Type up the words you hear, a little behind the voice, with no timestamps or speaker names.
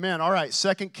Man, all right,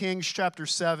 2 Kings chapter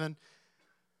 7,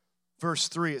 verse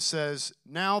 3, it says,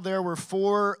 "Now there were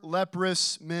 4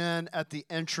 leprous men at the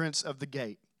entrance of the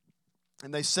gate.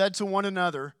 And they said to one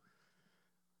another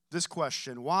this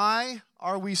question, 'Why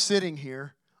are we sitting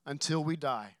here until we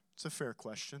die?'" It's a fair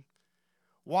question.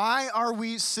 Why are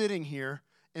we sitting here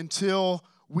until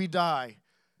we die?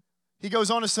 He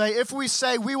goes on to say, "If we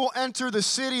say we will enter the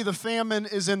city, the famine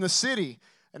is in the city,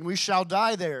 and we shall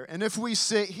die there. And if we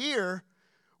sit here,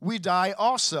 we die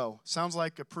also." Sounds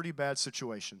like a pretty bad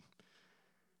situation.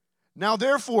 "Now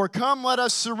therefore, come, let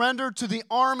us surrender to the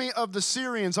army of the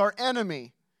Syrians, our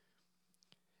enemy.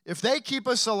 If they keep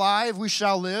us alive, we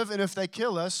shall live, and if they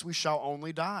kill us, we shall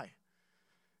only die."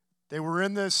 They were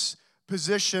in this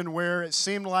position where it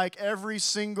seemed like every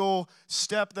single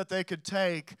step that they could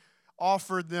take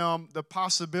offered them the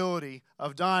possibility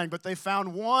of dying. But they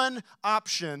found one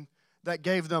option that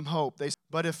gave them hope. They said,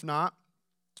 "But if not,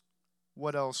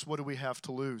 what else? What do we have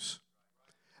to lose?"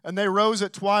 And they rose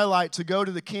at twilight to go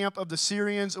to the camp of the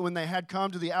Syrians. And when they had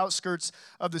come to the outskirts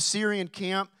of the Syrian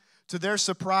camp, to their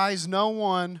surprise, no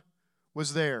one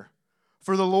was there.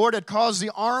 For the Lord had caused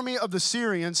the army of the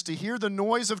Syrians to hear the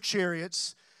noise of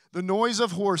chariots, the noise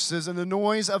of horses, and the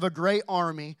noise of a great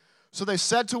army. So they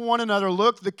said to one another,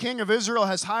 "Look, the king of Israel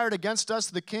has hired against us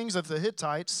the kings of the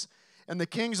Hittites and the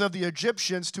kings of the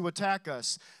Egyptians to attack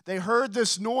us." They heard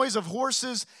this noise of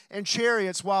horses and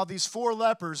chariots while these 4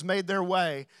 lepers made their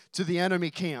way to the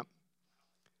enemy camp.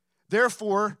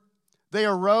 Therefore, they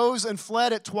arose and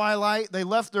fled at twilight. They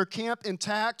left their camp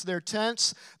intact, their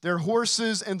tents, their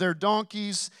horses, and their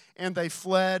donkeys, and they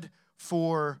fled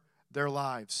for their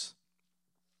lives.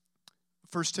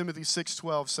 1 Timothy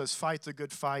 6:12 says, "Fight the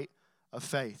good fight of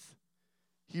faith."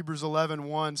 Hebrews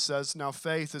 11:1 says, "Now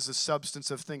faith is the substance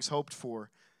of things hoped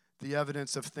for, the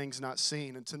evidence of things not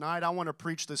seen." And tonight I want to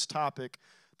preach this topic,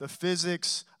 the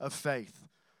physics of faith.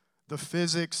 The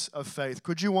physics of faith.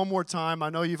 Could you one more time? I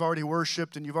know you've already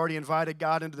worshiped and you've already invited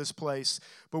God into this place,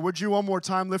 but would you one more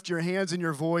time lift your hands and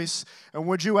your voice, and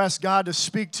would you ask God to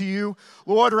speak to you?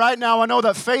 Lord, right now I know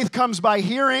that faith comes by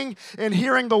hearing and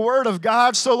hearing the word of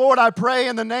God. So Lord, I pray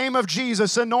in the name of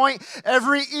Jesus, anoint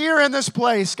every ear in this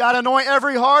place. God, anoint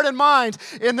every heart and mind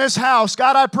in this house.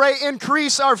 God, I pray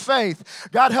increase our faith.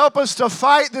 God, help us to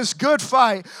fight this good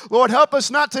fight. Lord, help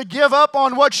us not to give up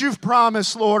on what you've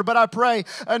promised, Lord, but I pray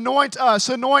anoint us,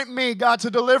 anoint me, God,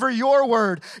 to deliver your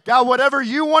word. God, whatever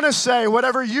you want to say,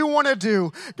 whatever you want to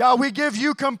do, God, we give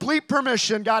you complete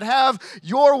permission. God, have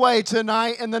your way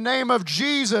tonight. In the name of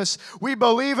Jesus, we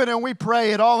believe it and we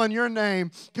pray it all in your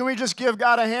name. Can we just give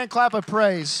God a hand clap of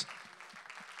praise?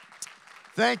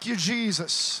 Thank you,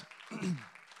 Jesus.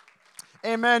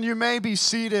 Amen. You may be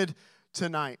seated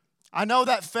tonight. I know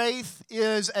that faith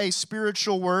is a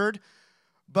spiritual word,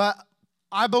 but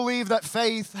I believe that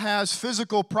faith has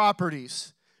physical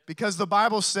properties because the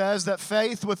Bible says that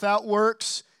faith without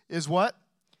works is what?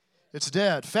 It's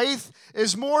dead. Faith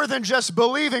is more than just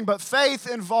believing, but faith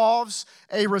involves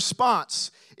a response.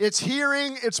 It's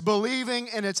hearing, it's believing,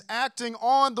 and it's acting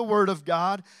on the Word of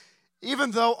God,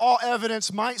 even though all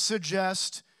evidence might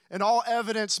suggest and all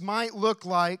evidence might look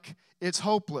like it's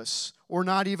hopeless or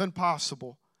not even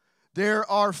possible. There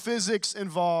are physics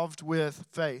involved with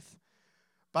faith.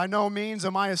 By no means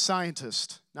am I a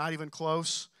scientist, not even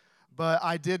close, but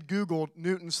I did Google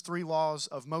Newton's 3 laws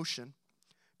of motion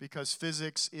because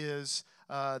physics is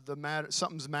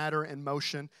something's matter in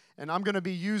motion, and I'm going to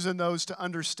be using those to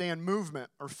understand movement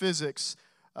or physics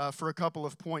for a couple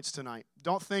of points tonight.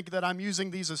 Don't think that I'm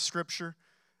using these as scripture.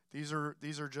 These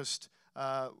are just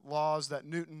laws that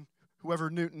whoever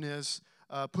Newton is,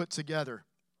 put together,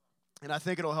 and I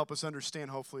think it'll help us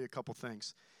understand hopefully a couple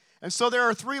things. And so there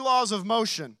are 3 laws of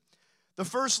motion. The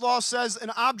first law says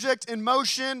an object in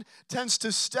motion tends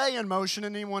to stay in motion.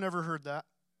 Anyone ever heard that?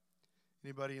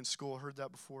 Anybody in school heard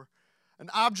that before? An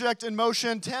object in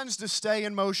motion tends to stay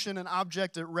in motion. An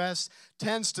object at rest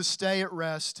tends to stay at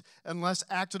rest unless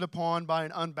acted upon by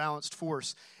an unbalanced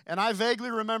force. And I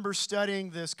vaguely remember studying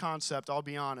this concept, I'll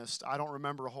be honest. I don't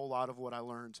remember a whole lot of what I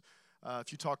learned.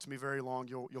 If you talk to me very long,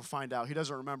 you'll find out. He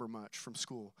doesn't remember much from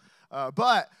school.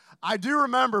 But I do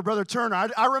remember, Brother Turner,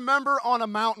 I remember on a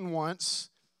mountain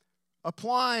once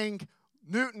applying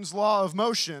Newton's law of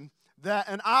motion that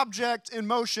an object in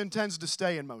motion tends to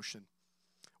stay in motion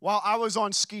while I was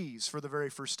on skis for the very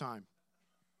first time.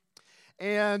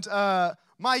 And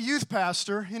my youth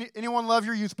pastor, anyone love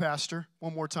your youth pastor?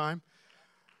 One more time.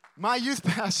 My youth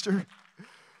pastor,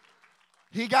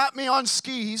 he got me on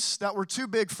skis that were too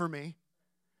big for me,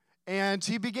 and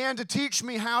he began to teach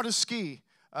me how to ski.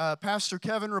 Pastor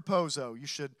Kevin Raposo, you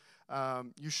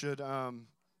should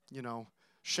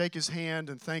shake his hand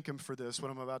and thank him for this,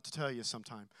 what I'm about to tell you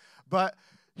sometime. But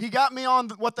he got me on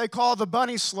what they call the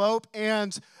bunny slope,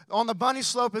 and on the bunny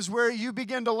slope is where you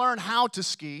begin to learn how to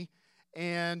ski.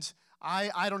 And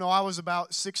I don't know, I was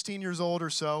about 16 years old or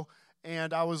so,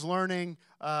 and I was learning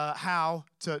how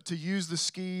to use the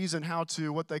skis and how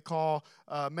to what they call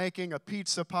making a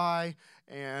pizza pie.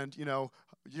 And, you know,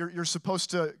 you're supposed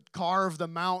to carve the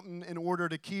mountain in order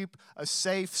to keep a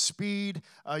safe speed.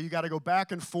 You got to go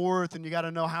back and forth, and you got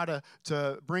to know how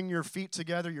to bring your feet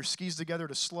together, your skis together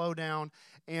to slow down.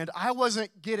 And I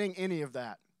wasn't getting any of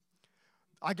that.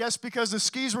 I guess because the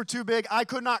skis were too big, I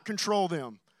could not control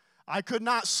them. I could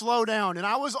not slow down. And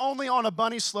I was only on a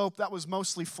bunny slope that was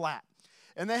mostly flat.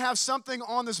 And they have something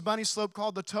on this bunny slope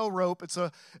called the tow rope. It's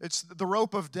the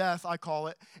rope of death, I call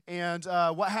it. And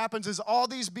what happens is all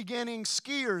these beginning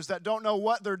skiers that don't know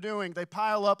what they're doing, they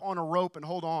pile up on a rope and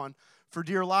hold on for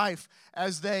dear life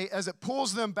as it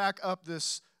pulls them back up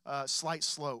this slight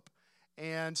slope.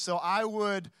 And so I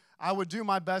would do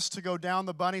my best to go down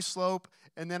the bunny slope,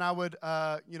 and then I would,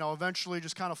 eventually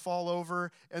just kind of fall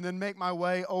over and then make my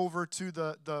way over to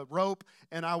the rope,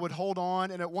 and I would hold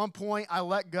on. And at one point, I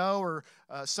let go, or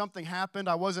something happened.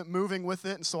 I wasn't moving with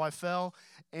it, and so I fell.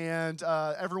 And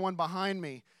everyone behind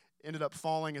me ended up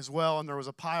falling as well, and there was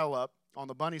a pile up on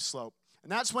the bunny slope.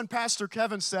 And that's when Pastor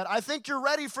Kevin said, "I think you're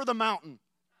ready for the mountain.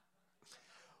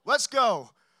 Let's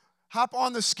go. Hop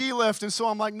on the ski lift." And so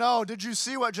I'm like, "No, did you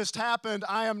see what just happened?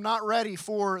 I am not ready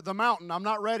for the mountain. I'm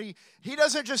not ready." He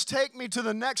doesn't just take me to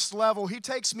the next level. He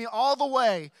takes me all the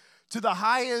way to the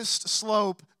highest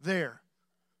slope there.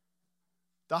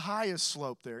 The highest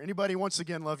slope there. Anybody, once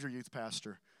again, love your youth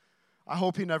pastor? I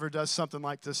hope he never does something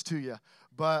like this to you.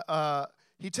 But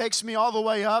he takes me all the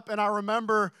way up, and I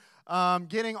remember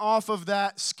getting off of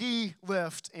that ski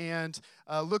lift and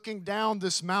looking down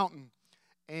this mountain,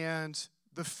 and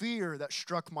the fear that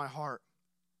struck my heart.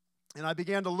 And I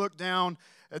began to look down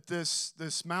at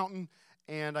this mountain,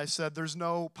 and I said, "There's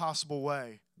no possible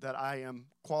way that I am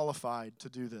qualified to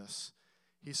do this."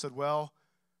 He said, "Well,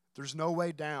 there's no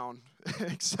way down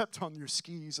except on your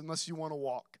skis unless you want to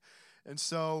walk. And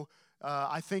so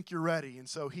I think you're ready." And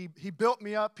so he built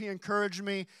me up, he encouraged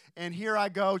me, and here I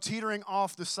go teetering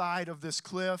off the side of this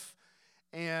cliff.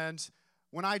 And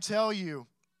when I tell you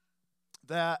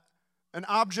that an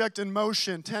object in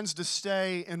motion tends to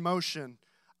stay in motion,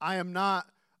 I'm not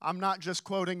just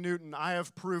quoting Newton. I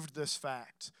have proved this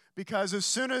fact. Because as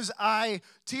soon as I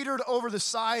teetered over the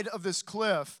side of this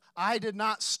cliff, I did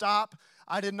not stop.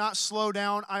 I did not slow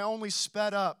down. I only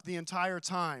sped up the entire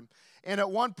time. And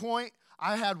at one point,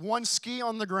 I had one ski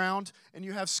on the ground, and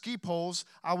you have ski poles.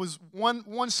 I was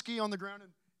one ski on the ground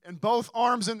and both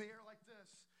arms in the air like this.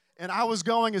 And I was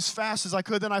going as fast as I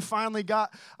could. Then I finally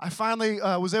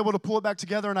was able to pull it back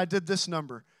together, and I did this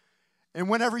number. And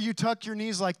whenever you tuck your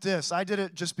knees like this, I did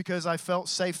it just because I felt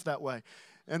safe that way.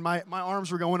 And my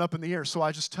arms were going up in the air, so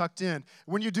I just tucked in.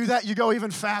 When you do that, you go even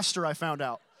faster, I found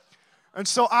out. And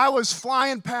so I was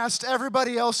flying past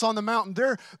everybody else on the mountain.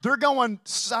 They're going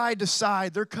side to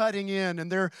side. They're cutting in, and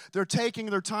they're taking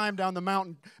their time down the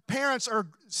mountain. Parents are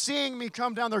seeing me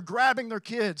come down. They're grabbing their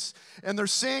kids, and they're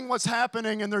seeing what's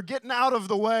happening, and they're getting out of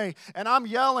the way. And I'm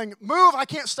yelling, "Move, I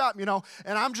can't stop," And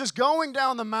I'm just going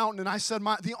down the mountain. And I said,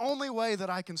 the only way that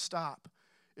I can stop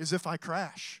is if I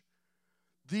crash.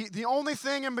 The only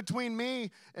thing in between me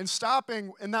and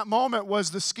stopping in that moment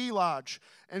was the ski lodge.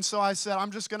 And so I said,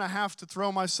 I'm just going to have to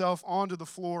throw myself onto the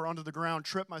floor, onto the ground,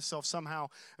 trip myself somehow.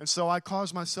 And so I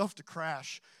caused myself to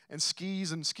crash, and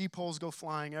skis and ski poles go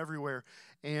flying everywhere.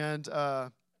 And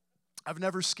I've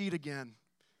never skied again.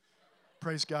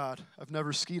 Praise God. I've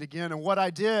never skied again. And what I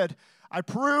did, I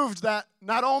proved that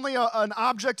not only an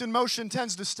object in motion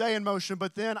tends to stay in motion,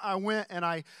 but then I went and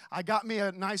I got me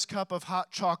a nice cup of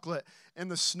hot chocolate in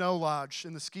the snow lodge,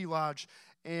 in the ski lodge.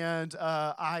 And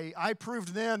I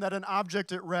proved then that an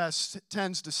object at rest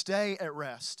tends to stay at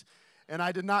rest. And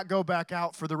I did not go back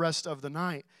out for the rest of the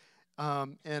night.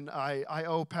 And I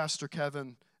owe Pastor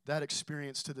Kevin that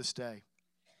experience to this day.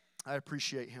 I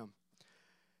appreciate him.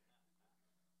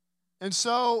 And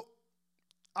so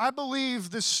I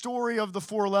believe this story of the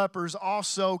four lepers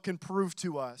also can prove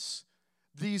to us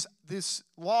this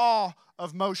law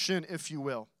of motion, if you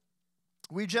will.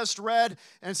 We just read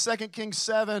in 2 Kings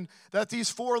 7 that these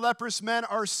four leprous men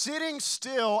are sitting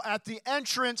still at the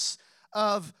entrance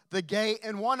of the gate,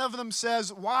 and one of them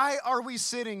says, "Why are we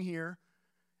sitting here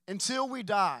until we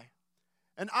die?"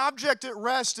 An object at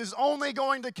rest is only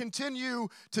going to continue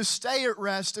to stay at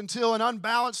rest until an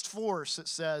unbalanced force, it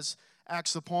says,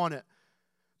 acts upon it.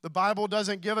 The Bible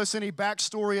doesn't give us any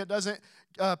backstory. It doesn't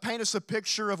paint us a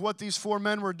picture of what these 4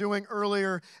 men were doing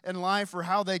earlier in life or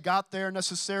how they got there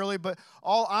necessarily. But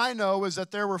all I know is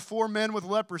that there were 4 men with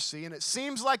leprosy, and it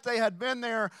seems like they had been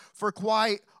there for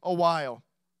quite a while.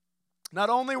 Not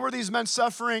only were these men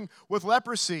suffering with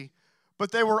leprosy,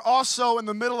 but they were also in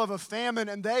the middle of a famine,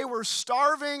 and they were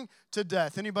starving to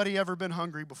death. Anybody ever been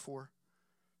hungry before?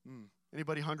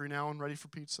 Anybody hungry now and ready for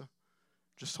pizza?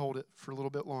 Just hold it for a little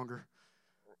bit longer.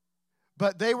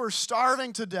 But they were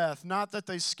starving to death. Not that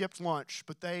they skipped lunch,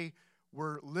 but they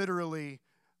were literally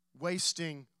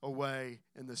wasting away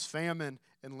in this famine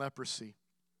and leprosy.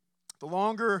 The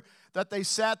longer that they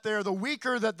sat there, the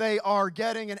weaker that they are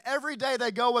getting. And every day they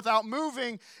go without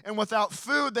moving and without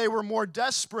food, they were more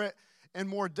desperate and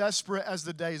more desperate as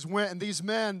the days went. And these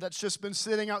men that's just been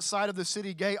sitting outside of the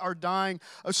city gate are dying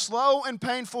a slow and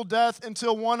painful death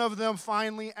until one of them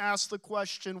finally asks the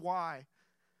question, why?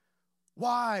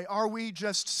 Why are we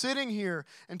just sitting here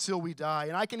until we die?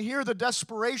 And I can hear the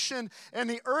desperation and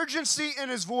the urgency in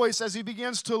his voice as he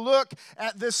begins to look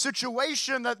at this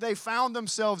situation that they found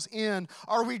themselves in.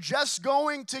 Are we just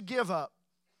going to give up?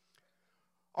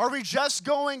 Are we just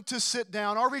going to sit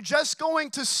down? Are we just going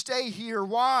to stay here?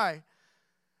 Why?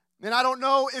 And I don't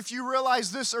know if you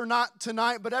realize this or not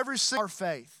tonight, but every single our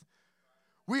faith.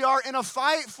 We are in a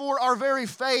fight for our very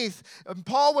faith. And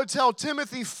Paul would tell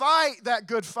Timothy, fight that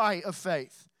good fight of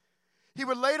faith. He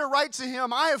would later write to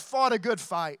him, I have fought a good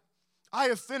fight. I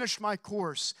have finished my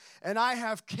course, and I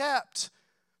have kept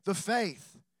the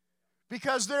faith.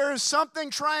 Because there is something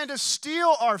trying to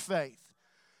steal our faith.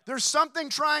 There's something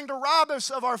trying to rob us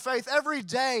of our faith. Every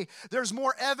day, there's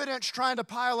more evidence trying to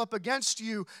pile up against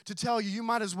you to tell you, you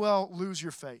might as well lose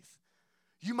your faith.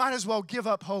 You might as well give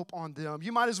up hope on them.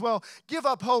 You might as well give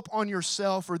up hope on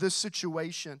yourself or this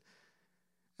situation.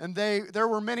 And there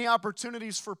were many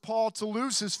opportunities for Paul to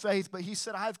lose his faith, but he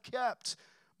said, I've kept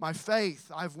my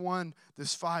faith. I've won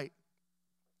this fight.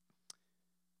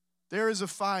 There is a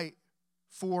fight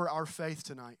for our faith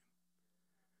tonight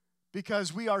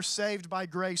because we are saved by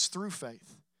grace through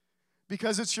faith.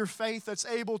 Because it's your faith that's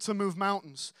able to move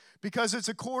mountains. Because it's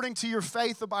according to your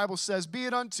faith, the Bible says, be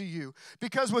it unto you.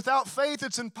 Because without faith,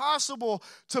 it's impossible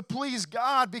to please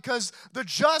God. Because the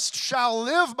just shall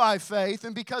live by faith.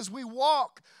 And because we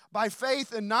walk by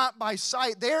faith and not by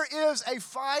sight, there is a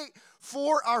fight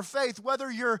for our faith. Whether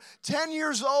you're 10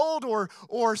 years old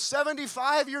or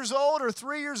 75 years old or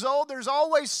 3 years old, there's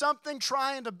always something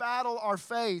trying to battle our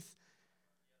faith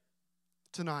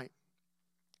tonight.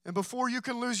 And before you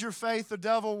can lose your faith, the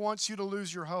devil wants you to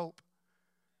lose your hope.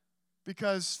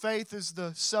 Because faith is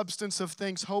the substance of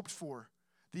things hoped for,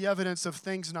 the evidence of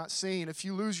things not seen. If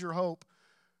you lose your hope,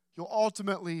 you'll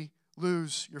ultimately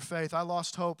lose your faith. I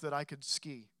lost hope that I could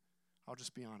ski. I'll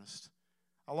just be honest.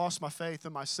 I lost my faith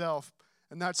in myself.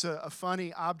 And that's a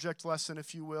funny object lesson,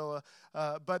 if you will.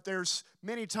 But there's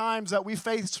many times that we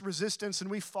face resistance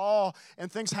and we fall and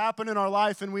things happen in our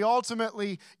life and we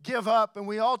ultimately give up and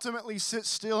we ultimately sit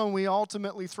still and we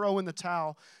ultimately throw in the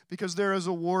towel because there is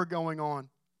a war going on.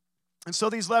 And so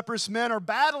these leprous men are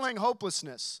battling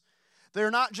hopelessness.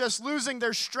 They're not just losing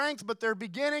their strength, but they're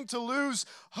beginning to lose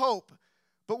hope.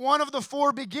 But one of the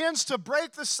 4 begins to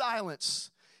break the silence.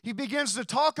 He begins to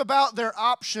talk about their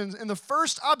options, and the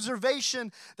first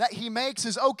observation that he makes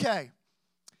is, okay,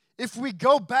 if we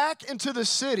go back into the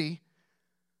city,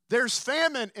 there's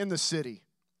famine in the city,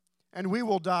 and we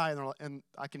will die. And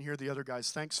I can hear the other guys,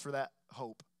 thanks for that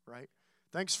hope, right?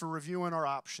 Thanks for reviewing our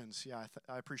options. Yeah,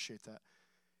 I appreciate that.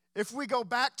 If we go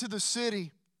back to the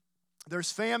city,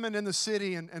 there's famine in the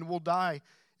city, and we'll die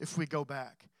if we go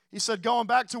back. He said going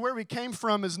back to where we came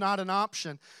from is not an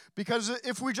option. Because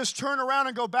if we just turn around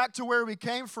and go back to where we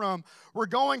came from, we're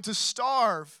going to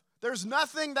starve. There's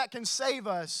nothing that can save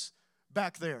us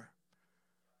back there.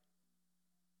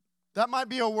 That might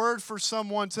be a word for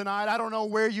someone tonight. I don't know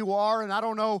where you are, and I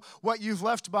don't know what you've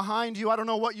left behind you. I don't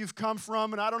know what you've come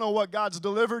from, and I don't know what God's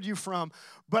delivered you from.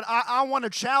 But I want to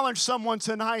challenge someone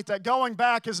tonight that going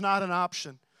back is not an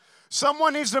option.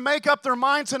 Someone needs to make up their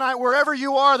mind tonight, wherever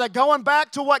you are, that going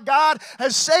back to what God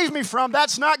has saved me from,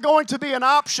 that's not going to be an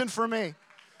option for me.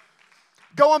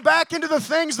 Going back into the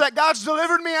things that God's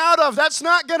delivered me out of, that's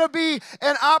not going to be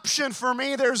an option for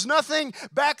me. There's nothing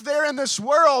back there in this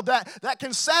world that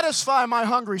can satisfy my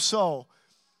hungry soul.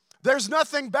 There's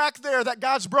nothing back there that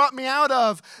God's brought me out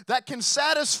of that can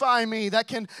satisfy me, that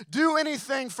can do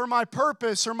anything for my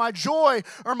purpose or my joy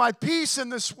or my peace in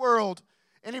this world.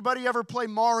 Anybody ever play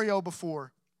Mario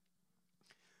before?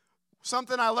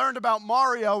 Something I learned about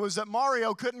Mario is that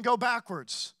Mario couldn't go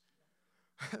backwards.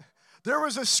 There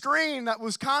was a screen that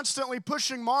was constantly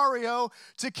pushing Mario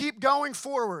to keep going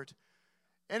forward.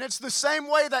 And it's the same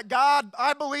way that God,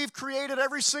 I believe, created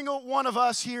every single one of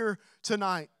us here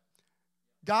tonight.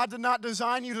 God did not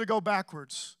design you to go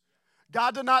backwards.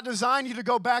 God did not design you to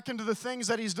go back into the things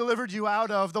that He's delivered you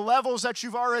out of, the levels that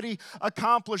you've already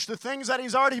accomplished, the things that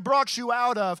He's already brought you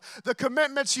out of, the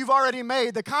commitments you've already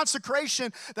made, the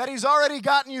consecration that He's already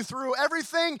gotten you through,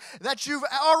 everything that you've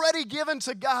already given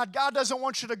to God. God doesn't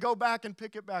want you to go back and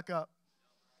pick it back up.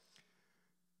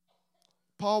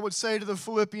 Paul would say to the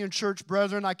Philippian church,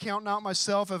 brethren, I count not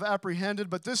myself of apprehended,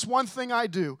 but this one thing I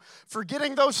do,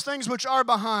 forgetting those things which are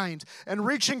behind, and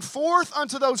reaching forth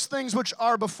unto those things which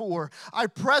are before. I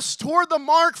press toward the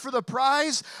mark for the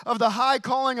prize of the high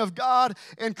calling of God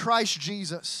in Christ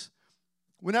Jesus.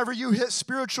 Whenever you hit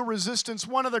spiritual resistance,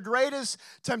 one of the greatest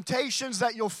temptations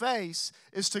that you'll face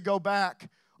is to go back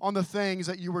on the things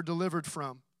that you were delivered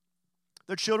from.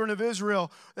 The children of Israel,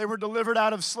 they were delivered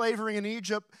out of slavery in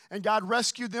Egypt, and God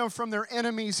rescued them from their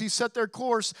enemies. He set their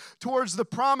course towards the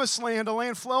promised land, a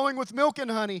land flowing with milk and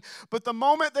honey. But the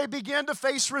moment they began to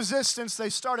face resistance, they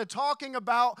started talking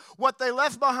about what they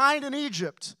left behind in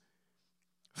Egypt.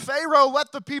 Pharaoh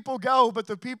let the people go, but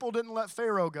the people didn't let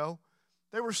Pharaoh go.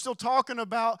 They were still talking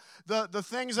about the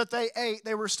things that they ate.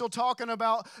 They were still talking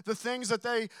about the things that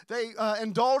they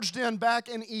indulged in back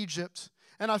in Egypt.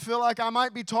 And I feel like I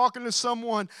might be talking to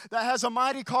someone that has a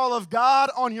mighty call of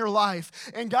God on your life.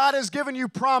 And God has given you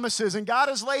promises. And God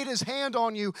has laid His hand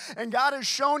on you. And God has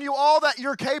shown you all that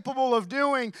you're capable of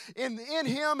doing in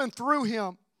Him and through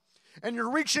Him. And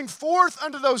you're reaching forth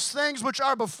unto those things which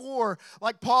are before,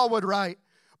 like Paul would write.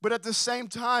 But at the same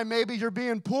time, maybe you're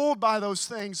being pulled by those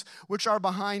things which are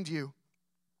behind you.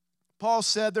 Paul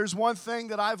said, there's one thing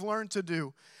that I've learned to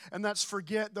do, and that's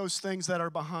forget those things that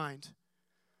are behind.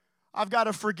 I've got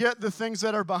to forget the things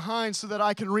that are behind so that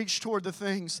I can reach toward the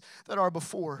things that are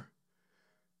before.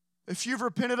 If you've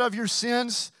repented of your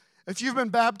sins, if you've been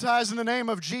baptized in the name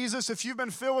of Jesus, if you've been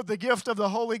filled with the gift of the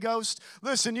Holy Ghost,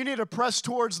 listen, you need to press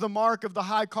towards the mark of the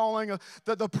high calling,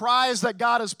 the prize that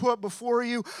God has put before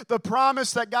you, the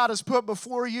promise that God has put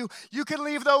before you. You can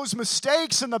leave those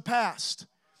mistakes in the past.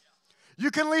 You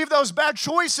can leave those bad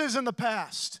choices in the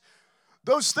past.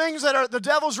 Those things that the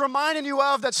devil's reminding you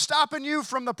of that's stopping you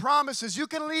from the promises. You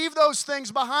can leave those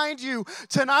things behind you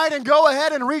tonight and go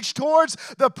ahead and reach towards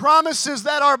the promises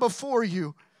that are before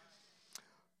you.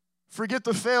 Forget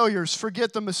the failures.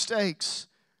 Forget the mistakes.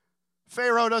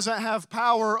 Pharaoh doesn't have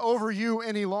power over you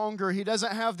any longer. He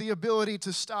doesn't have the ability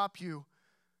to stop you.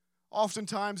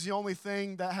 Oftentimes, the only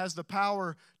thing that has the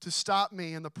power to stop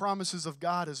me and the promises of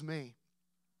God is me.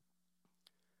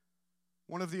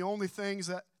 One of the only things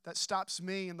that stops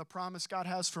me and the promise God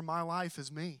has for my life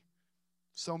is me.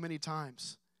 So many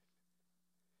times.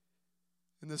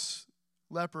 And this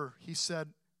leper, he said,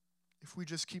 if we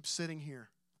just keep sitting here,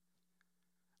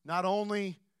 not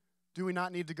only do we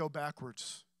not need to go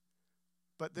backwards,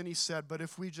 but then he said, but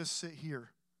if we just sit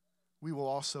here, we will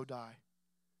also die.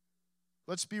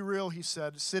 Let's be real, he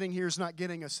said. Sitting here is not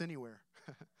getting us anywhere.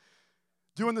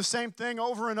 Doing the same thing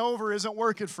over and over isn't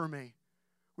working for me.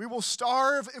 We will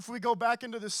starve if we go back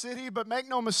into the city, but make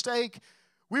no mistake,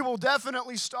 we will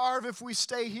definitely starve if we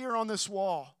stay here on this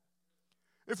wall.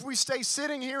 If we stay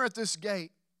sitting here at this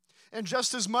gate. And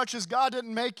just as much as God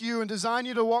didn't make you and design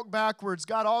you to walk backwards,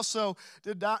 God also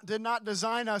did not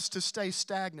design us to stay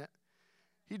stagnant.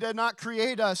 He did not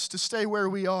create us to stay where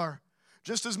we are.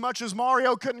 Just as much as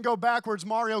Mario couldn't go backwards,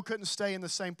 Mario couldn't stay in the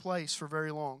same place for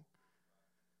very long.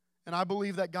 And I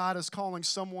believe that God is calling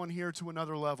someone here to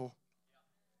another level.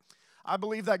 I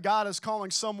believe that God is calling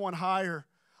someone higher.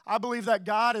 I believe that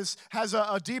God has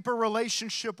a deeper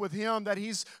relationship with Him that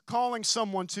He's calling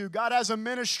someone to. God has a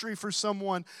ministry for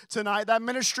someone tonight. That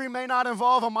ministry may not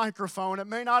involve a microphone. It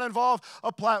may not involve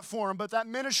a platform. But that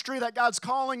ministry that God's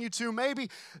calling you to, maybe,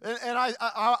 and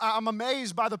I'm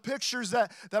amazed by the pictures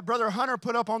that Brother Hunter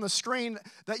put up on the screen,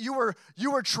 that you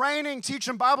were training,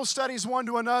 teaching Bible studies one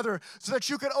to another so that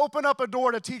you could open up a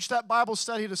door to teach that Bible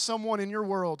study to someone in your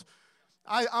world.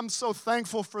 I'm so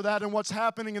thankful for that and what's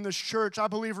happening in this church. I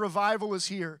believe revival is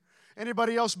here.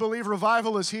 Anybody else believe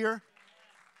revival is here?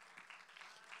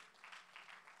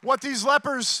 What these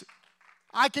lepers,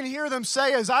 I can hear them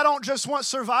say is, I don't just want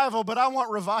survival, but I want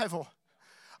revival.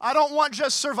 I don't want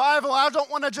just survival. I don't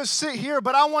want to just sit here,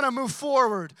 but I want to move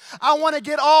forward. I want to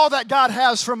get all that God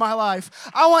has for my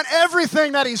life. I want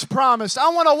everything that He's promised. I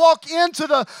want to walk into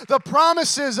the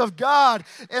promises of God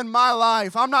in my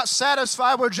life. I'm not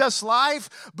satisfied with just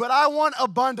life, but I want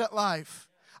abundant life.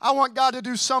 I want God to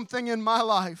do something in my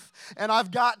life, and I've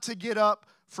got to get up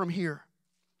from here.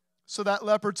 So that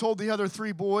leper told the other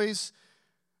 3 boys,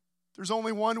 there's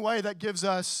only one way that gives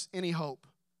us any hope.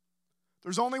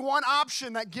 There's only one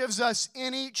option that gives us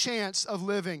any chance of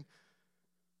living,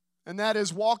 and that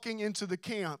is walking into the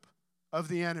camp of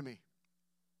the enemy.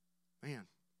 Man,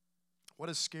 what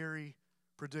a scary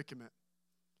predicament.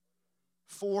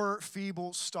 4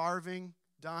 feeble, starving,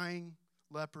 dying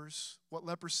lepers. What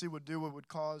leprosy would do, it would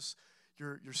cause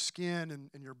your skin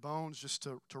and your bones just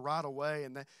to rot away,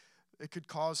 and it could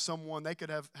cause someone, they could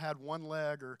have had one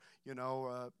leg or,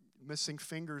 missing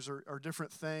fingers or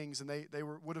different things, and they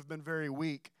would have been very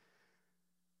weak.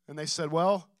 And they said,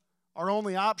 well, our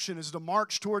only option is to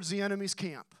march towards the enemy's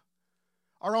camp.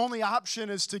 Our only option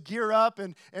is to gear up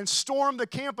and storm the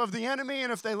camp of the enemy,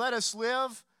 and if they let us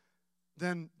live,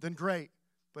 then great.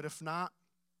 But if not,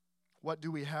 what do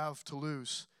we have to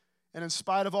lose? And in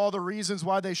spite of all the reasons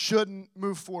why they shouldn't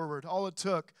move forward, all it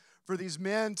took for these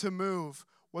men to move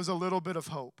was a little bit of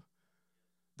hope.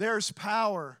 There's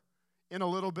power in a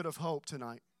little bit of hope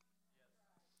tonight.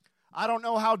 I don't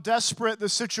know how desperate the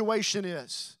situation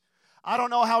is. I don't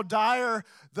know how dire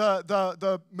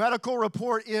the medical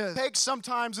report is. It takes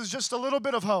sometimes is just a little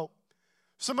bit of hope.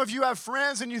 Some of you have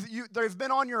friends and they've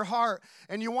been on your heart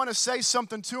and you want to say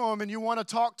something to them and you want to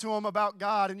talk to them about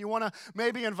God and you want to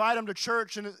maybe invite them to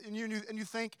church and you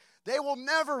think they will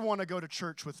never want to go to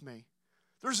church with me.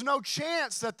 There's no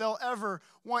chance that they'll ever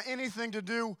want anything to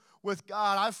do with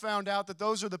God. I've found out that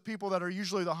those are the people that are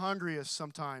usually the hungriest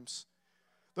sometimes.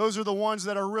 Those are the ones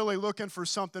that are really looking for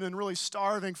something and really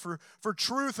starving for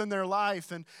truth in their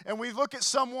life. And we look at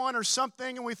someone or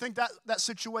something and we think that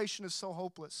situation is so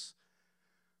hopeless.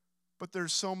 But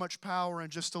there's so much power in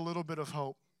just a little bit of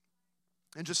hope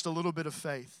and just a little bit of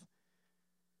faith.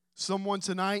 Someone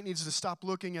tonight needs to stop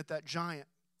looking at that giant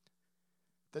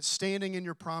that's standing in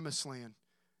your promised land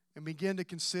and begin to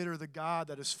consider the God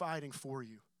that is fighting for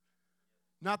you.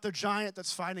 Not the giant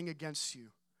that's fighting against you.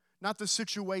 Not the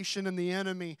situation and the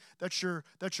enemy that you're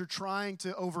trying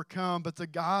to overcome, but the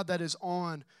God that is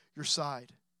on your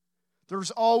side. There's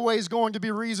always going to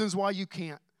be reasons why you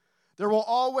can't. There will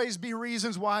always be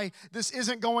reasons why this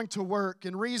isn't going to work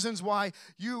and reasons why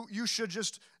you should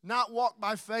just not walk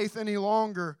by faith any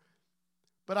longer.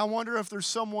 But I wonder if there's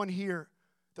someone here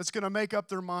that's going to make up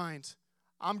their mind.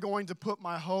 I'm going to put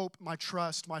my hope, my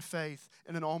trust, my faith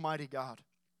in an almighty God.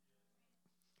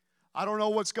 I don't know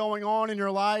what's going on in your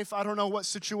life. I don't know what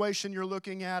situation you're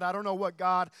looking at. I don't know what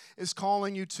God is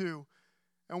calling you to.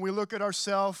 And we look at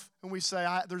ourselves and we say,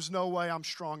 there's no way I'm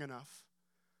strong enough.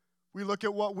 We look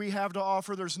at what we have to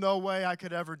offer. There's no way I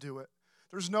could ever do it.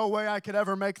 There's no way I could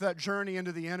ever make that journey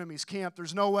into the enemy's camp.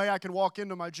 There's no way I could walk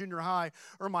into my junior high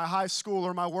or my high school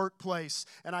or my workplace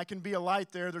and I can be a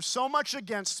light there. There's so much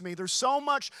against me. There's so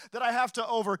much that I have to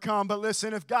overcome. But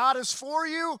listen, if God is for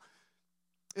you,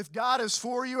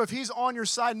 if He's on your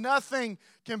side, nothing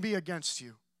can be against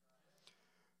you.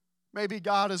 Maybe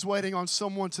God is waiting on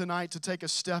someone tonight to take a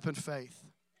step in faith.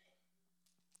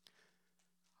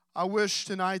 I wish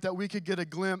tonight that we could get a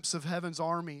glimpse of heaven's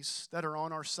armies that are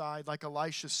on our side like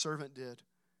Elisha's servant did.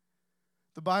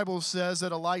 The Bible says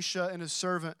that Elisha and his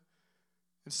servant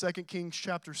in 2 Kings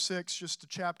chapter 6, just a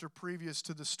chapter previous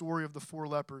to the story of the 4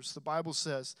 lepers, the Bible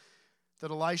says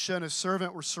that Elisha and his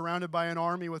servant were surrounded by an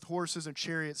army with horses and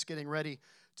chariots getting ready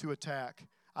to attack.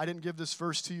 I didn't give this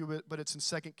verse to you, but it's in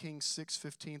 2 Kings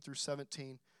 6:15 through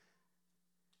 17.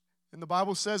 And the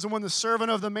Bible says, and when the servant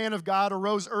of the man of God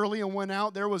arose early and went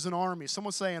out, there was an army.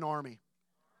 Someone say an army.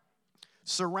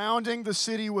 Surrounding the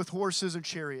city with horses and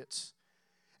chariots.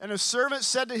 And his servant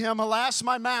said to him, alas,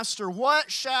 my master,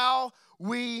 what shall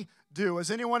we do?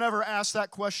 Has anyone ever asked that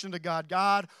question to God?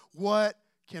 God, what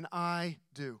can I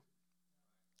do?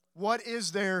 What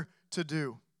is there to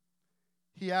do?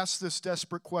 He asked this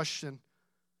desperate question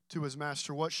to his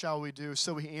master, what shall we do?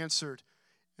 So he answered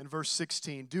in verse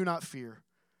 16, do not fear.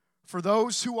 For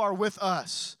those who are with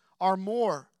us are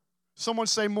more, someone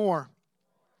say more,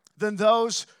 than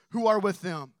those who are with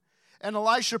them. And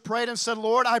Elisha prayed and said,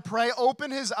 Lord, I pray,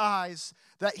 open his eyes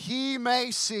that he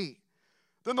may see.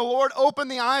 Then the Lord opened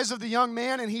the eyes of the young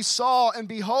man, and he saw, and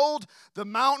behold, the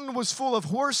mountain was full of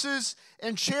horses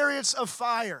and chariots of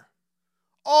fire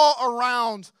all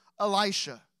around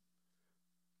Elisha.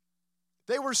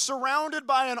 They were surrounded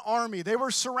by an army. They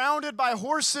were surrounded by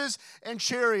horses and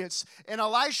chariots. And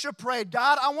Elisha prayed,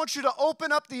 God, I want you to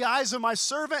open up the eyes of my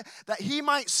servant that he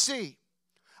might see.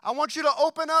 I want you to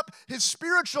open up his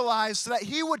spiritual eyes so that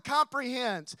he would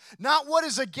comprehend not what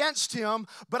is against him,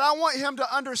 but I want him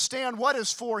to understand what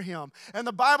is for him. And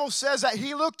the Bible says that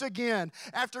he looked again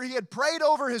after he had prayed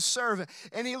over his servant,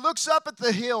 and he looks up at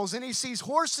the hills and he sees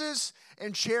horses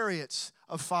and chariots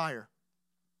of fire.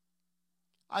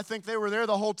 I think they were there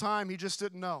the whole time. He just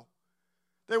didn't know.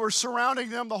 They were surrounding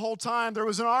them the whole time. There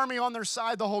was an army on their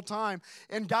side the whole time.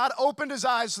 And God opened his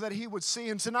eyes so that he would see.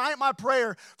 And tonight my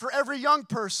prayer for every young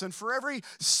person, for every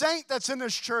saint that's in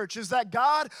this church, is that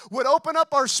God would open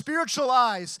up our spiritual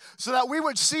eyes so that we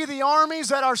would see the armies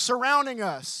that are surrounding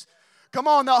us. Come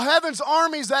on, the heaven's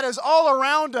armies that is all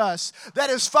around us, that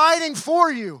is fighting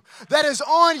for you, that is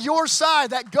on your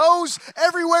side, that goes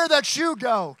everywhere that you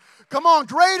go. Come on,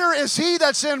 greater is he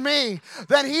that's in me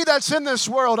than he that's in this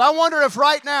world. I wonder if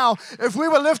right now, if we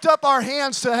would lift up our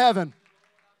hands to heaven.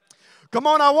 Come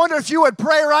on, I wonder if you would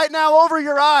pray right now over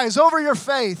your eyes, over your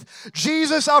faith.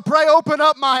 Jesus, I pray, open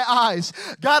up my eyes.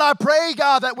 God, I pray,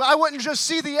 God, that I wouldn't just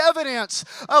see the evidence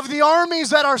of the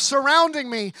armies that are surrounding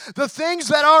me, the things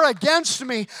that are against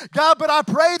me, God, but I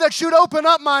pray that you'd open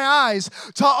up my eyes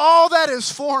to all that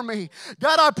is for me.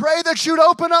 God, I pray that you'd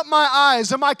open up my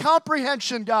eyes and my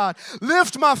comprehension, God.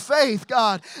 Lift my faith,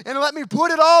 God, and let me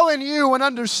put it all in you and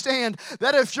understand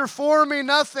that if you're for me,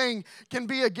 nothing can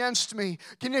be against me.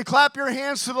 Can you clap your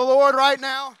hands to the Lord right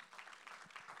now?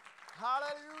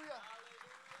 Hallelujah.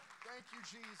 Thank you,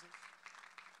 Jesus.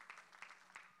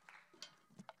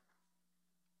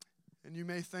 And you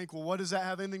may think, well, what does that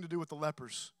have anything to do with the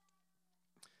lepers?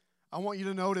 I want you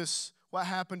to notice what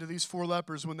happened to these 4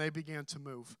 lepers when they began to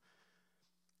move.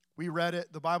 We read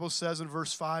it. The Bible says in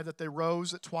verse 5 that they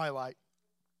rose at twilight.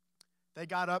 They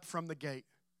got up from the gate.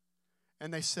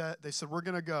 And they said, we're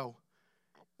going to go.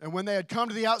 And when they had come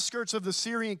to the outskirts of the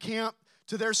Syrian camp,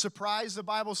 to their surprise, the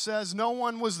Bible says, no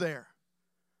one was there.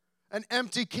 An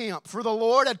empty camp. For the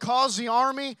Lord had caused the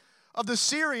army of the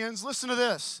Syrians, listen to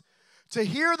this, to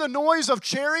hear the noise of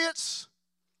chariots,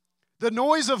 the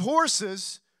noise of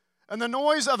horses, and the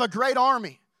noise of a great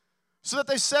army. So that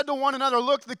they said to one another,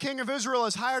 look, the king of Israel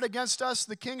has hired against us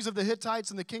the kings of the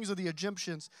Hittites and the kings of the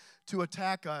Egyptians to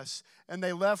attack us. And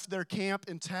they left their camp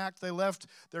intact. They left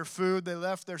their food. They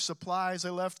left their supplies. They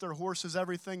left their horses,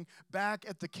 everything back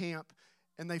at the camp.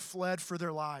 And they fled for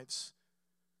their lives.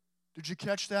 Did you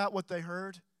catch that, what they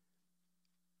heard?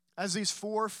 As these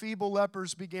 4 feeble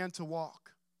lepers began to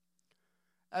walk.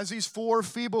 As these 4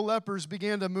 feeble lepers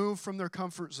began to move from their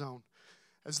comfort zone.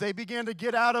 As they began to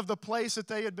get out of the place that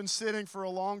they had been sitting for a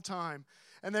long time,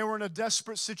 and they were in a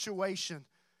desperate situation,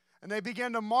 and they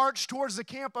began to march towards the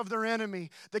camp of their enemy.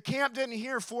 The camp didn't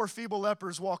hear 4 feeble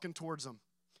lepers walking towards them.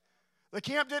 The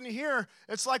camp didn't hear,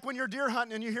 it's like when you're deer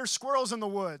hunting and you hear squirrels in the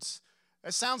woods.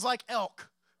 It sounds like elk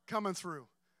coming through.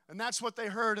 And that's what they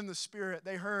heard in the spirit.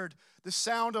 They heard the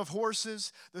sound of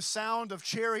horses, the sound of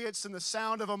chariots, and the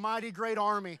sound of a mighty great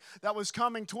army that was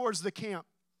coming towards the camp.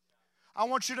 I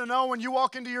want you to know when you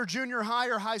walk into your junior high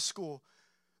or high school,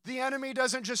 the enemy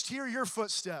doesn't just hear your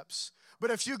footsteps.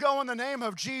 But if you go in the name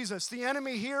of Jesus, the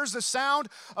enemy hears the sound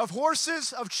of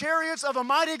horses, of chariots, of a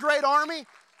mighty great army.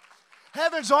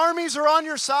 Heaven's armies are on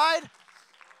your side.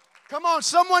 Come on,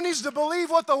 someone needs to believe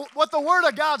what the Word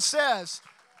of God says.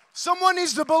 Someone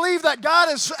needs to believe that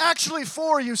God is actually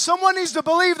for you. Someone needs to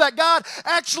believe that God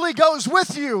actually goes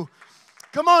with you.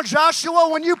 Come on, Joshua,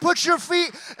 when you put your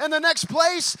feet in the next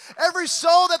place, every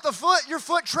soul that your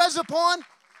foot treads upon,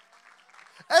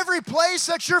 every place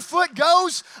that your foot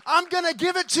goes, I'm going to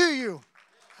give it to you.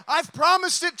 I've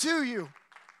promised it to you.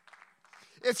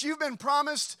 If you've been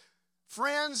promised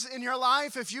friends in your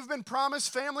life, if you've been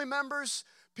promised family members,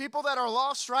 people that are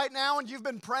lost right now, and you've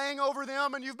been praying over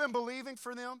them and you've been believing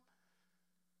for them,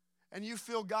 and you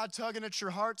feel God tugging at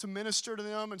your heart to minister to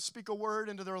them and speak a word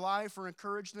into their life or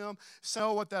encourage them,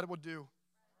 so what that would do.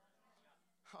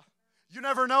 You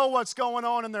never know what's going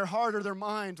on in their heart or their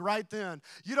mind right then.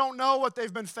 You don't know what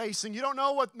they've been facing. You don't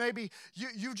know what maybe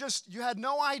you had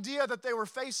no idea that they were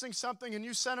facing something, and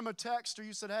you sent them a text or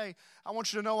you said, hey, I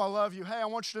want you to know I love you. Hey, I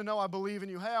want you to know I believe in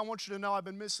you. Hey, I want you to know I've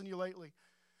been missing you lately.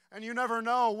 And you never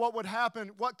know what would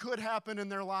happen, what could happen in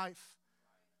their life.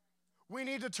 We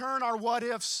need to turn our what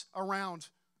ifs around.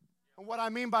 And what I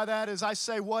mean by that is I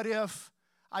say, what if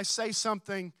I say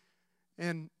something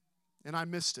and I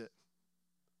missed it?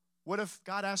 What if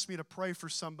God asked me to pray for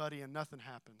somebody and nothing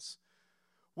happens?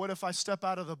 What if I step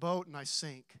out of the boat and I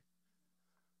sink?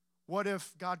 What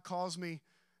if God calls me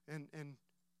and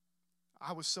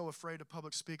I was so afraid to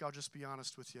public speak, I'll just be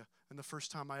honest with you. And the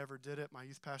first time I ever did it, my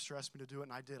youth pastor asked me to do it,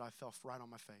 and I did. I fell right on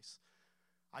my face.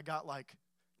 I got like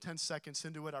 10 seconds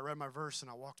into it, I read my verse, and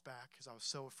I walked back because I was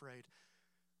so afraid.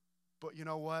 But you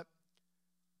know what?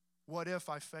 What if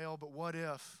I fail? But what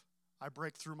if I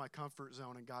break through my comfort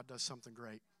zone and God does something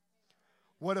great?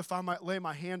 What if I might lay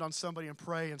my hand on somebody and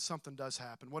pray and something does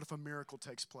happen? What if a miracle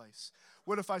takes place?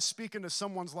 What if I speak into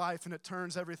someone's life and it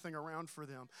turns everything around for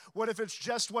them? What if it's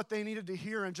just what they needed to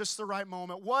hear in just the right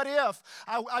moment? What if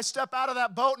I step out of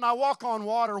that boat and I walk on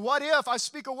water? What if I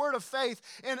speak a word of faith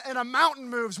and a mountain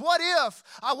moves? What if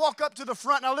I walk up to the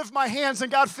front and I lift my hands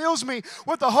and God fills me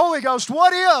with the Holy Ghost?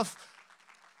 What if?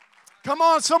 Come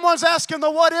on, someone's asking the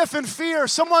what if in fear.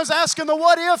 Someone's asking the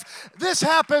what if this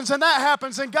happens and that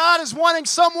happens. And God is wanting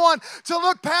someone to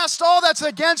look past all that's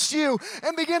against you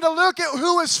and begin to look at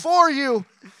who is for you.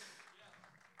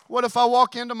 What if I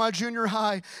walk into my junior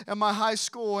high and my high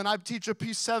school and I teach a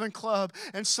P7 club?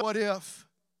 And so what if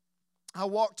I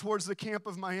walk towards the camp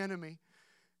of my enemy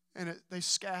and they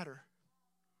scatter?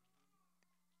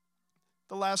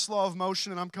 The last law of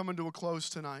motion, and I'm coming to a close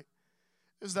tonight,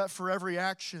 is that for every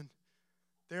action,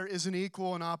 there is an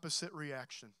equal and opposite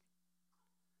reaction.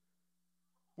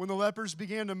 When the lepers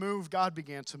began to move, God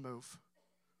began to move.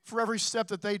 For every step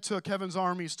that they took, heaven's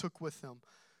armies took with them.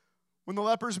 When the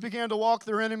lepers began to walk,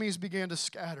 their enemies began to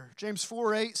scatter. James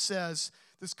 4:8 says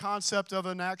this concept of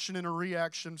an action and a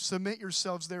reaction. Submit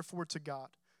yourselves, therefore, to God.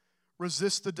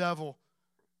 Resist the devil.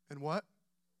 And what?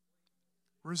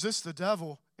 Resist the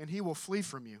devil, and he will flee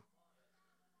from you.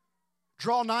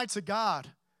 Draw nigh to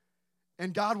God,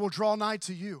 and God will draw nigh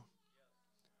to you.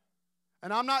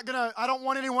 And I don't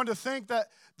want anyone to think that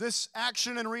this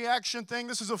action and reaction thing,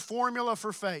 this is a formula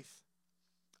for faith.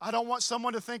 I don't want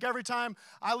someone to think every time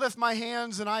I lift my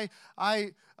hands and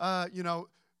I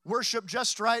worship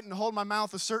just right and hold my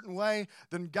mouth a certain way,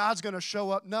 then God's going to show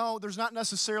up. No, there's not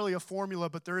necessarily a formula,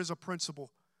 but there is a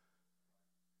principle.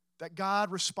 That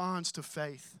God responds to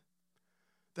faith.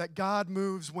 That God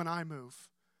moves when I move.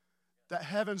 That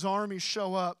heaven's armies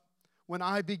show up when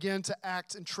I begin to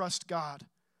act and trust God.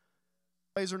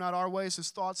 His ways are not our ways, His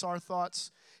thoughts are our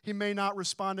thoughts. He may not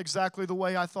respond exactly the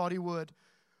way I thought He would,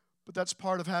 but that's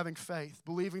part of having faith,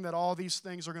 believing that all these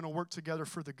things are going to work together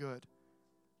for the good.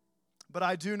 But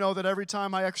I do know that every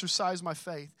time I exercise my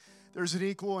faith, there's an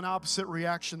equal and opposite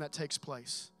reaction that takes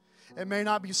place. It may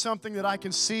not be something that I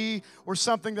can see or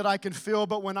something that I can feel,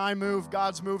 but when I move,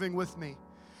 God's moving with me.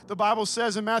 The Bible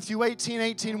says in Matthew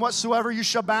 18:18, whatsoever you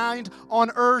shall bind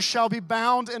on earth shall be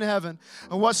bound in heaven,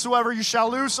 and whatsoever you shall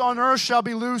loose on earth shall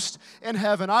be loosed in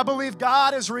heaven. I believe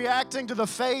God is reacting to the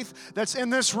faith that's in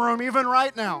this room even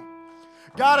right now.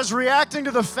 God is reacting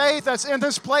to the faith that's in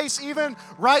this place even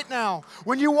right now.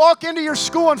 When you walk into your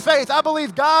school in faith, I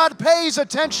believe God pays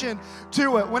attention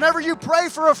to it. Whenever you pray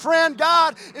for a friend,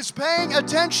 God is paying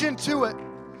attention to it.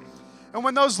 And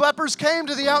when those lepers came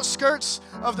to the outskirts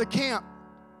of the camp,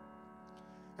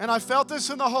 and I felt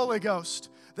this in the Holy Ghost.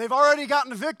 They've already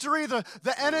gotten victory.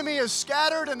 The enemy is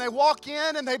scattered, and they walk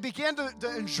in, and they begin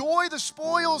to enjoy the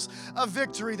spoils of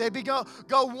victory. They go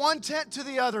one tent to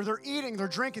the other. They're eating, they're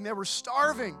drinking. They were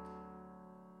starving.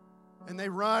 And they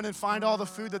run and find all the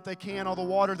food that they can, all the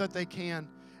water that they can,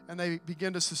 and they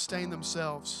begin to sustain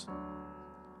themselves.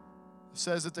 It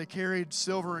says that they carried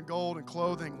silver and gold and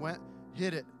clothing,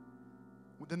 hid it.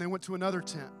 Then they went to another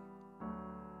tent,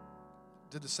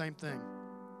 did the same thing.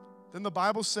 Then the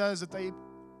Bible says that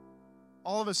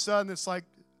all of a sudden, it's like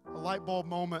a light bulb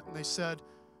moment, and they said,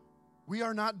 we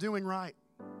are not doing right.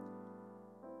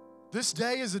 This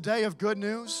day is a day of good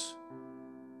news,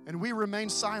 and we remain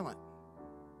silent.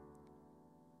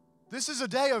 This is a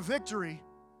day of victory,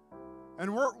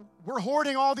 and we're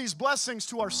hoarding all these blessings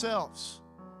to ourselves.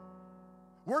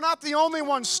 We're not the only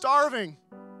ones starving,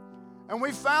 and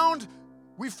we found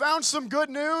some good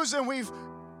news, and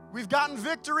we've gotten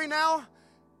victory now.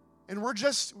 And we're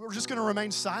just going to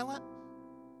remain silent?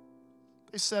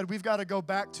 They said, we've got to go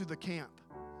back to the camp.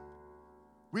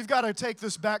 We've got to take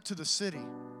this back to the city.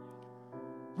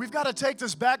 We've got to take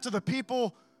this back to the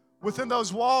people within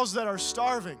those walls that are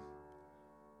starving.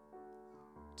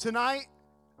 Tonight,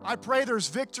 I pray there's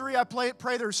victory. I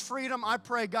pray there's freedom. I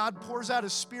pray God pours out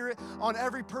His Spirit on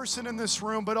every person in this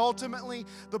room. But ultimately,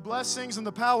 the blessings and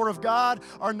the power of God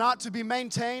are not to be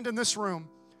maintained in this room.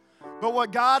 But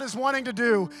what God is wanting to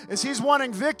do is He's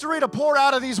wanting victory to pour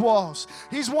out of these walls.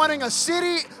 He's wanting a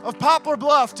city of Poplar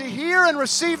Bluff to hear and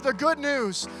receive the good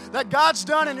news that God's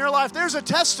done in your life. There's a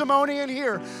testimony in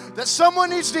here that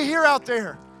someone needs to hear out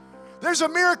there. There's a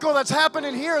miracle that's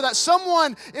happening here that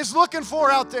someone is looking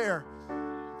for out there.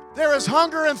 There is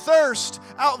hunger and thirst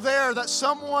out there that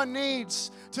someone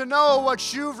needs to know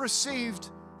what you've received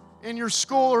in your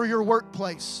school or your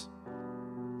workplace.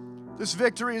 This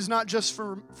victory is not just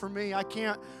for me. I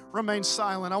can't remain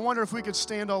silent. I wonder if we could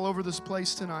stand all over this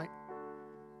place tonight.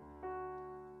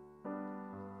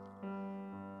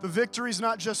 The victory is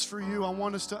not just for you. I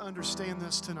want us to understand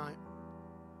this tonight.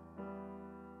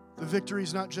 The victory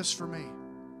is not just for me.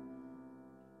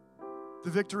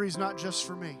 The victory is not just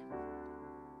for me.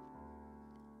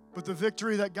 But the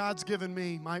victory that God's given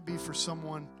me might be for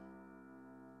someone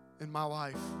in my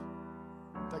life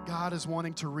that God is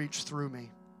wanting to reach through me.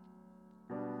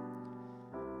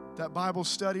 That Bible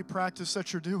study practice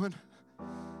that you're doing,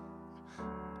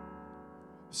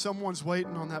 someone's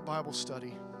waiting on that Bible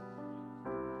study.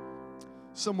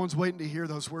 Someone's waiting to hear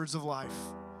those words of life.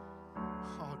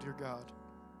 Oh, dear God.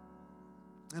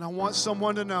 And I want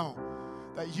someone to know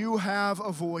that you have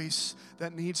a voice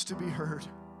that needs to be heard.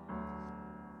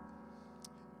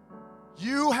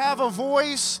 You have a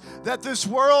voice that this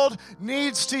world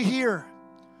needs to hear.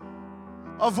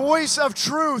 A voice of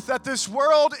truth that this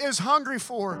world is hungry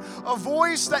for. A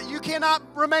voice that you cannot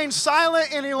remain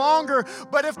silent any longer.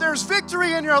 But if there's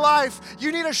victory in your life,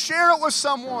 you need to share it with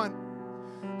someone.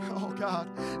 Oh God.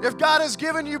 If God has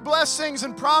given you blessings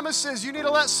and promises, you need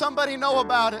to let somebody know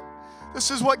about it. This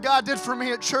is what God did for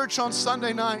me at church on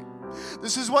Sunday night.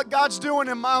 This is what God's doing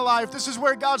in my life. This is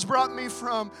where God's brought me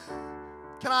from.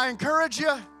 Can I encourage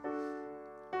you?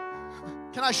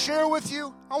 Can I share with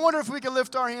you? I wonder if we can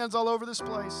lift our hands all over this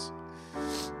place.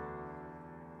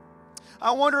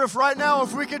 I wonder if right now,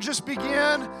 if we could just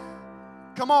begin.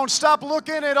 Come on, stop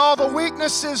looking at all the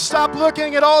weaknesses. Stop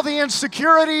looking at all the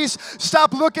insecurities.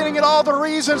 Stop looking at all the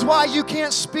reasons why you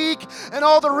can't speak and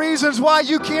all the reasons why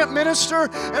you can't minister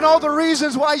and all the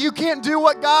reasons why you can't do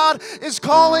what God is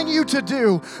calling you to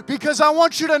do. Because I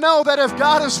want you to know that if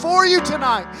God is for you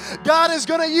tonight, God is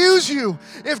going to use you.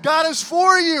 If God is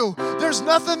for you, there's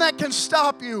nothing that can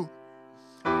stop you.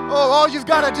 Oh, all you've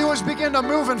got to do is begin to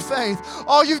move in faith.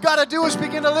 All you've got to do is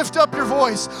begin to lift up your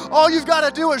voice. All you've got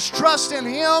to do is trust in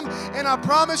Him. And I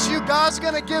promise you, God's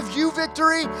going to give you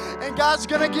victory, and God's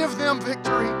going to give them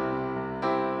victory.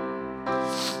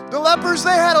 The lepers, they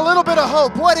had a little bit of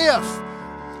hope. What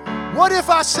if? What if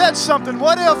I said something?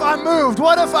 What if I moved?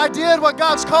 What if I did what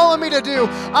God's calling me to do?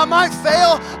 I might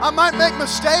fail. I might make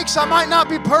mistakes. I might not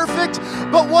be perfect.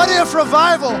 But what if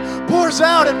revival pours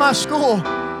out in my school?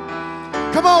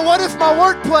 Come on, what if my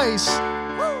workplace?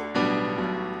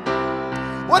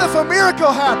 What if a miracle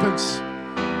happens?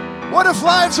 What if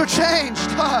lives are changed?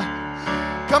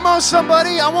 Come on,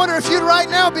 somebody. I wonder if you'd right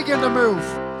now begin to move.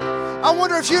 I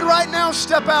wonder if you'd right now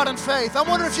step out in faith. I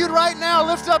wonder if you'd right now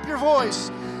lift up your voice.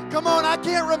 Come on, I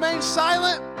can't remain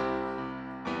silent.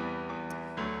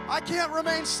 I can't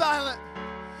remain silent.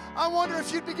 I wonder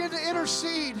if you'd begin to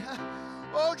intercede.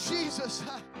 Oh, Jesus.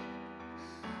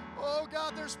 Oh,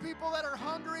 God, there's people that are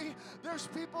hungry. There's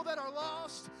people that are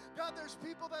lost. God, there's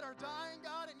people that are dying,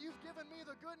 God, and you've given me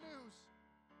the good news.